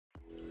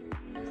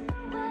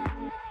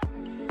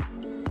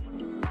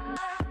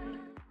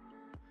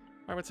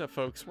Alright, what's up,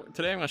 folks?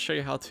 Today I'm going to show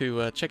you how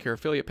to check your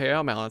affiliate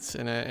payout balance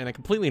in a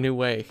completely new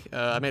way.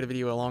 I made a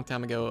video a long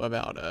time ago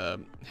about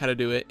how to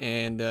do it,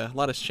 and a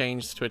lot has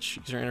changed. Twitch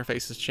user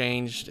interface has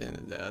changed,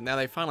 and now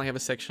they finally have a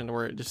section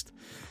where it just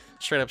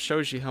straight up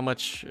shows you how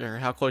much or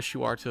how close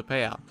you are to a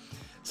payout.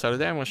 So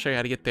today I'm going to show you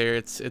how to get there.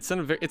 It's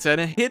in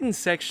a hidden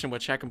section,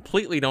 which I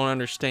completely don't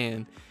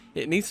understand.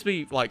 It needs to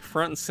be like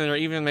front and center,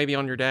 even maybe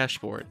on your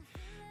dashboard.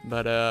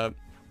 But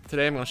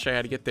today I'm going to show you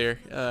how to get there,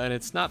 and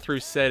it's not through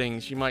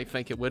settings. You might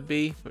think it would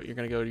be, but you're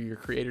going to go to your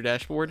creator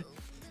dashboard,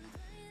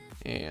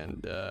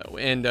 and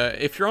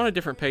if you're on a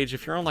different page,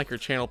 if you're on like your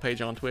channel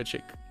page on Twitch,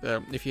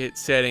 if you hit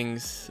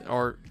settings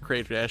or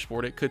creator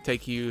dashboard, it could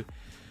take you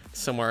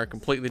somewhere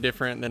completely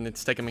different than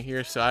it's taking me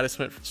here. So I just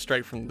went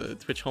straight from the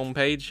Twitch home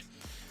page.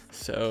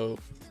 So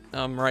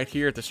I'm right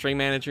here at the stream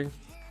manager.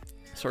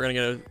 So we're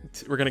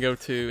gonna go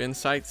to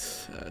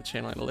insights,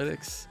 channel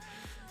analytics.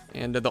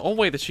 And the old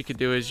way that you could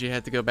do is you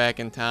had to go back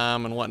in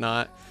time and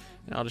whatnot.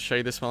 And I'll just show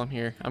you this while I'm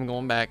here. I'm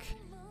going back.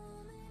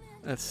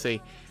 Let's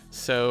see.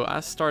 So I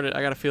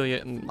got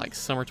affiliate in like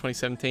summer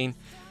 2017.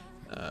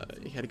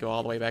 You had to go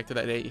all the way back to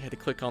that date. You had to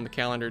click on the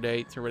calendar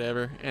dates or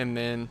whatever, and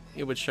then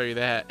it would show you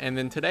that. And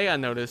then today I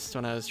noticed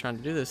when I was trying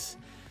to do this,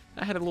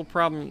 I had a little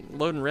problem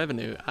loading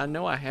revenue. I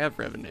know I have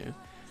revenue.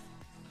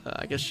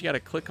 I guess you got to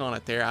click on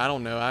it there. I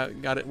don't know. I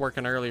got it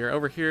working earlier.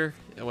 Over here,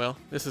 well,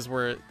 this is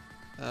where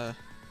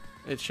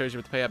it shows you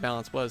what the payout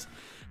balance was.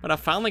 But I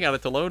finally got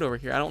it to load over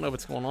here. I don't know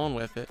what's going on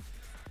with it.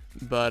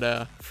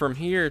 But from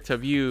here to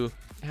view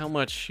how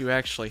much you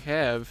actually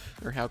have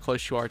or how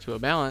close you are to a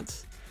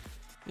balance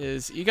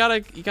is you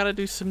gotta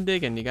do some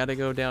digging. You gotta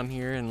go down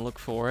here and look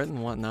for it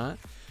and whatnot.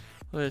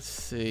 Let's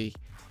see.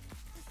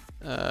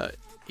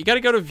 You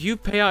gotta go to view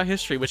payout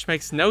history, which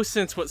makes no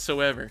sense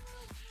whatsoever.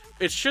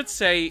 It should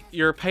say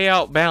your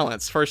payout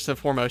balance first and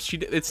foremost.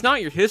 It's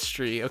not your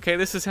history, okay?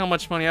 This is how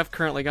much money I've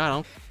currently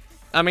got.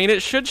 I mean,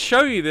 it should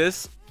show you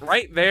this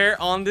right there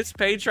on this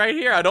page right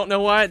here. I don't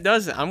know why it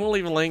doesn't. I'm gonna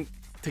leave a link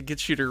to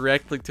get you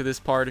directly to this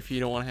part if you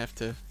don't want to have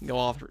to go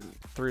off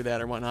through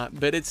that or whatnot.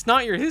 But it's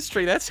not your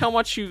history. That's how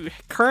much you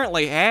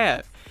currently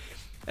have.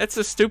 That's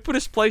the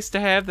stupidest place to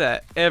have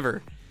that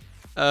ever.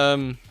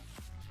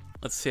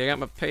 Let's see. I got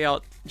my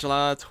payout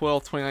July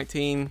 12,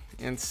 2019,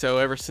 and so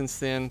ever since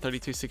then,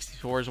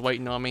 3264 is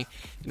waiting on me,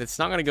 and it's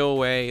not going to go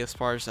away as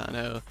far as I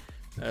know.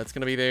 It's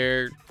going to be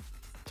there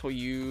till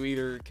you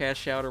either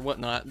cash out or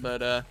whatnot.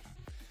 But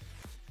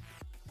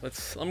I'm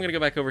going to go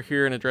back over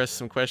here and address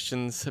some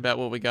questions about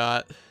what we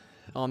got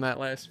on that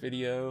last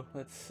video.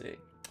 Let's see.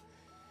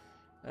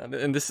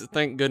 And this is,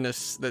 thank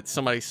goodness that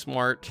somebody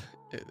smart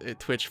at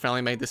Twitch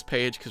finally made this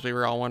page, because we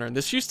were all wondering.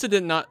 This used to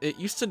did not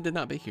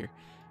be here.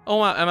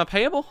 Oh, am I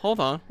payable? Hold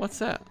on. What's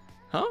that?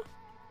 Huh?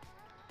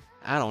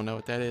 I don't know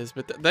what that is,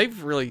 but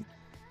they've really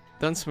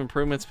done some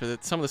improvements,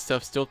 but some of the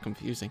stuff's still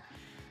confusing.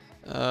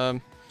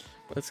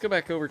 Let's go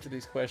back over to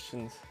these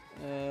questions.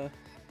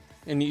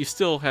 And you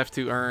still have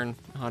to earn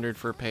 100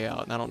 for a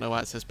payout, and I don't know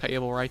why it says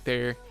payable right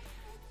there.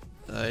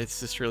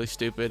 It's just really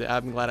stupid.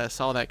 I'm glad I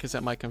saw that, because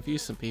that might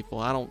confuse some people.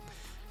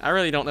 I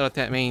really don't know what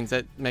that means.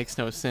 That makes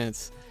no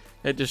sense.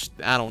 I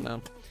don't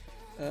know.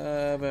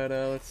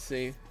 Let's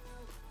see.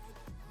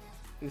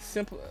 It's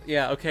simple.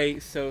 Yeah, okay,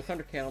 so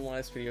Thundercat on the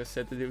last video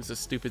said that it was a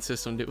stupid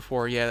system to do it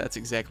before. Yeah, that's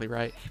exactly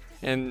right.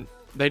 And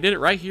they did it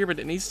right here, but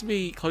it needs to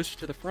be closer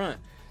to the front.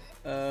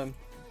 Let's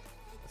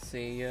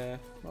see,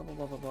 blah, blah,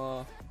 blah, blah, blah.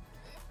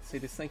 Let's see,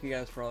 just thank you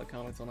guys for all the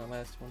comments on that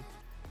last one.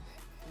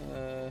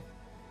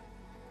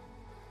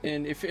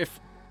 And if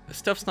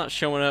stuff's not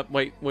showing up,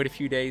 wait a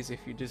few days. If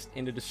you just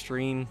ended a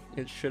stream,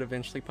 it should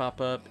eventually pop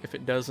up. If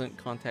it doesn't,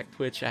 contact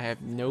Twitch. I have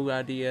no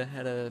idea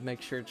how to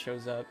make sure it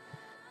shows up.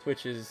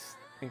 Twitch is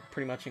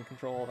pretty much in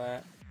control of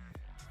that.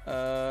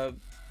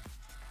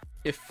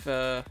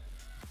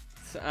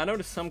 So I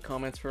noticed some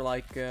comments were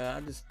like, I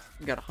just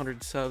got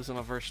 100 subs on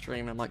my first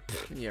stream, and I'm like,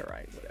 yeah,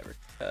 right,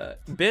 whatever.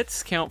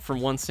 Bits count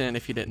from 1 cent,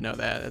 if you didn't know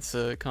that. That's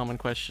a common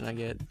question I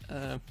get.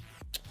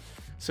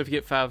 So if you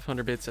get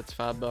 500 bits, that's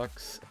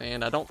 $5.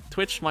 And I don't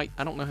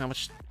know how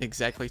much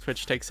exactly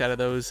Twitch takes out of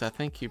those. I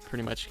think you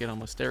pretty much get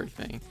almost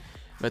everything.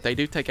 But they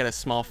do take out a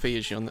small fee,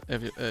 as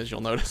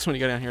you'll notice when you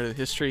go down here to the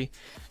history,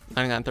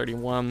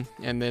 $99.31,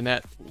 and then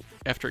that,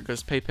 after it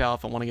goes to PayPal,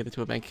 if I want to get it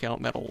to a bank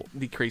account, that'll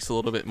decrease a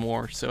little bit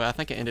more. So I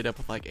think I ended up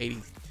with like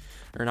 80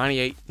 or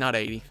 98, not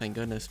 80, thank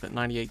goodness, but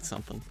 98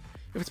 something.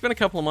 If it's been a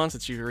couple of months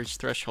that you've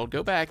reached threshold,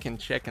 go back and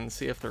check and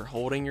see if they're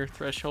holding your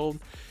threshold.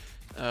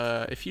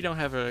 If you don't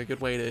have a good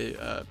way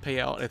to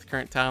pay out at the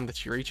current time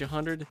that you reach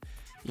 100,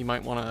 you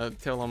might want to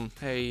tell them,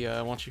 hey,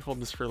 why don't you hold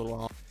this for a little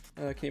while.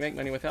 Can you make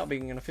money without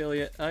being an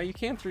affiliate? You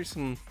can through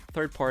some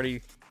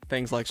third-party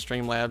things like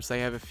Streamlabs.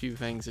 They have a few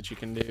things that you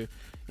can do,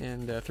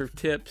 and through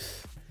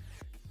tips.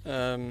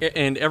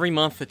 And every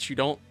month that you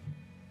don't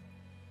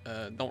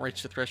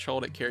reach the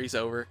threshold, it carries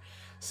over.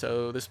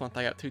 So this month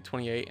I got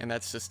 228, and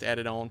that's just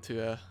added on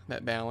to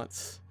that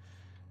balance.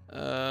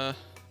 Let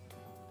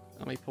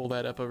me pull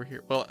that up over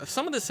here. Well,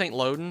 some of this ain't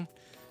loading.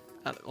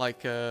 I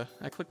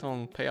clicked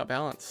on payout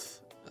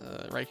balance.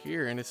 right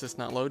here, and it's just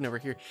not loading over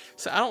here.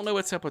 So I don't know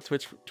what's up with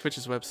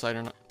Twitch's website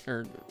or not,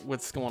 or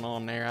what's going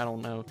on there. I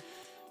don't know,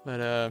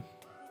 but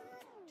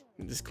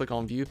just click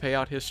on view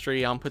payout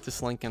history. I'll put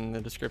this link in the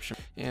description.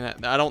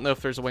 And I don't know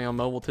if there's a way on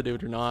mobile to do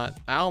it or not.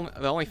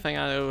 The only thing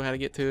I know how to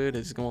get to it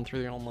is going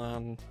through the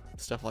online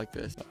stuff like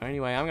this. But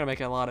anyway, I'm gonna make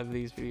a lot of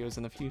these videos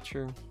in the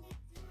future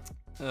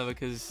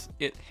because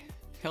it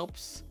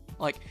helps.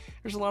 Like,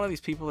 there's a lot of these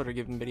people that are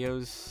giving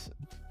video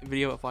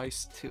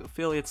advice to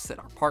affiliates that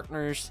are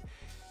partners,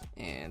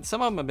 and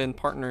some of them have been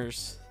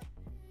partners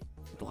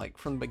like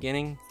from the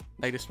beginning.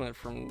 They just went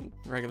from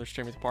regular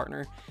streamer to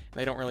partner.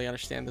 They don't really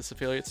understand this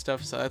affiliate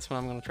stuff, so that's what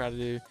I'm going to try to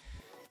do.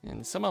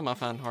 And some of them I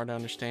find hard to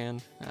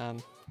understand.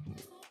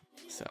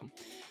 So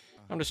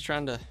I'm just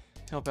trying to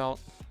help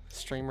out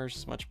streamers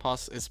as much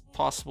as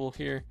possible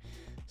here.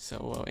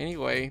 So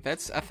anyway, I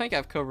think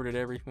I've covered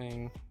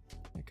everything.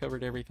 I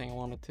covered everything I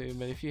wanted to.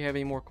 But if you have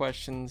any more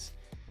questions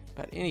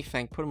about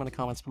anything, put them in the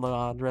comments below.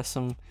 I'll address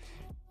them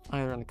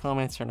either in the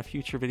comments or in a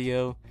future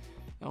video.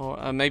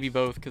 Or maybe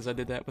both, because I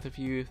did that with a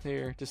few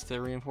there just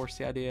to reinforce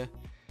the idea.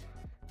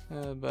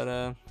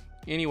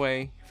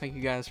 Anyway, thank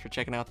you guys for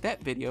checking out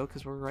that video,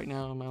 because right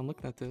now I'm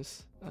looking at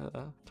this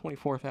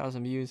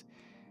 24,000 views,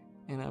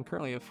 and I'm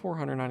currently at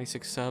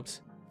 496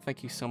 subs.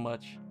 Thank you so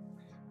much.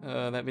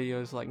 That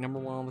video is like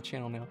 #1 on the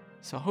channel now.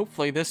 So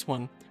hopefully this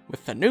one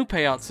with the new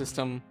payout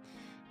system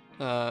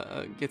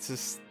gets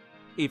us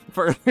even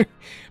further.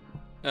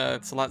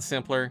 It's a lot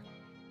simpler.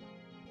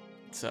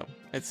 So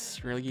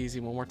it's really easy.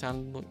 One more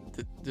time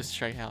to just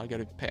show you how I go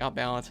to payout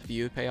balance,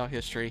 view payout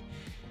history,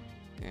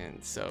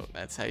 and so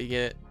that's how you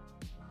get it.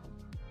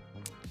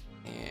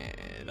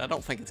 And I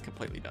don't think it's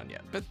completely done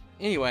yet, but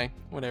anyway,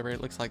 whatever. It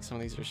looks like some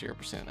of these are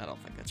 0%. I don't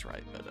think that's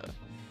right, but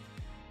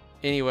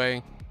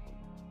anyway.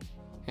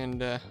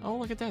 And oh,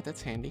 look at that,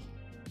 that's handy.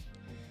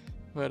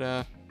 But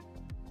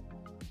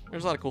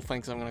there's a lot of cool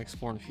things I'm going to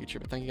explore in the future.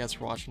 But thank you guys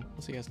for watching.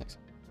 We'll see you guys next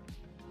time.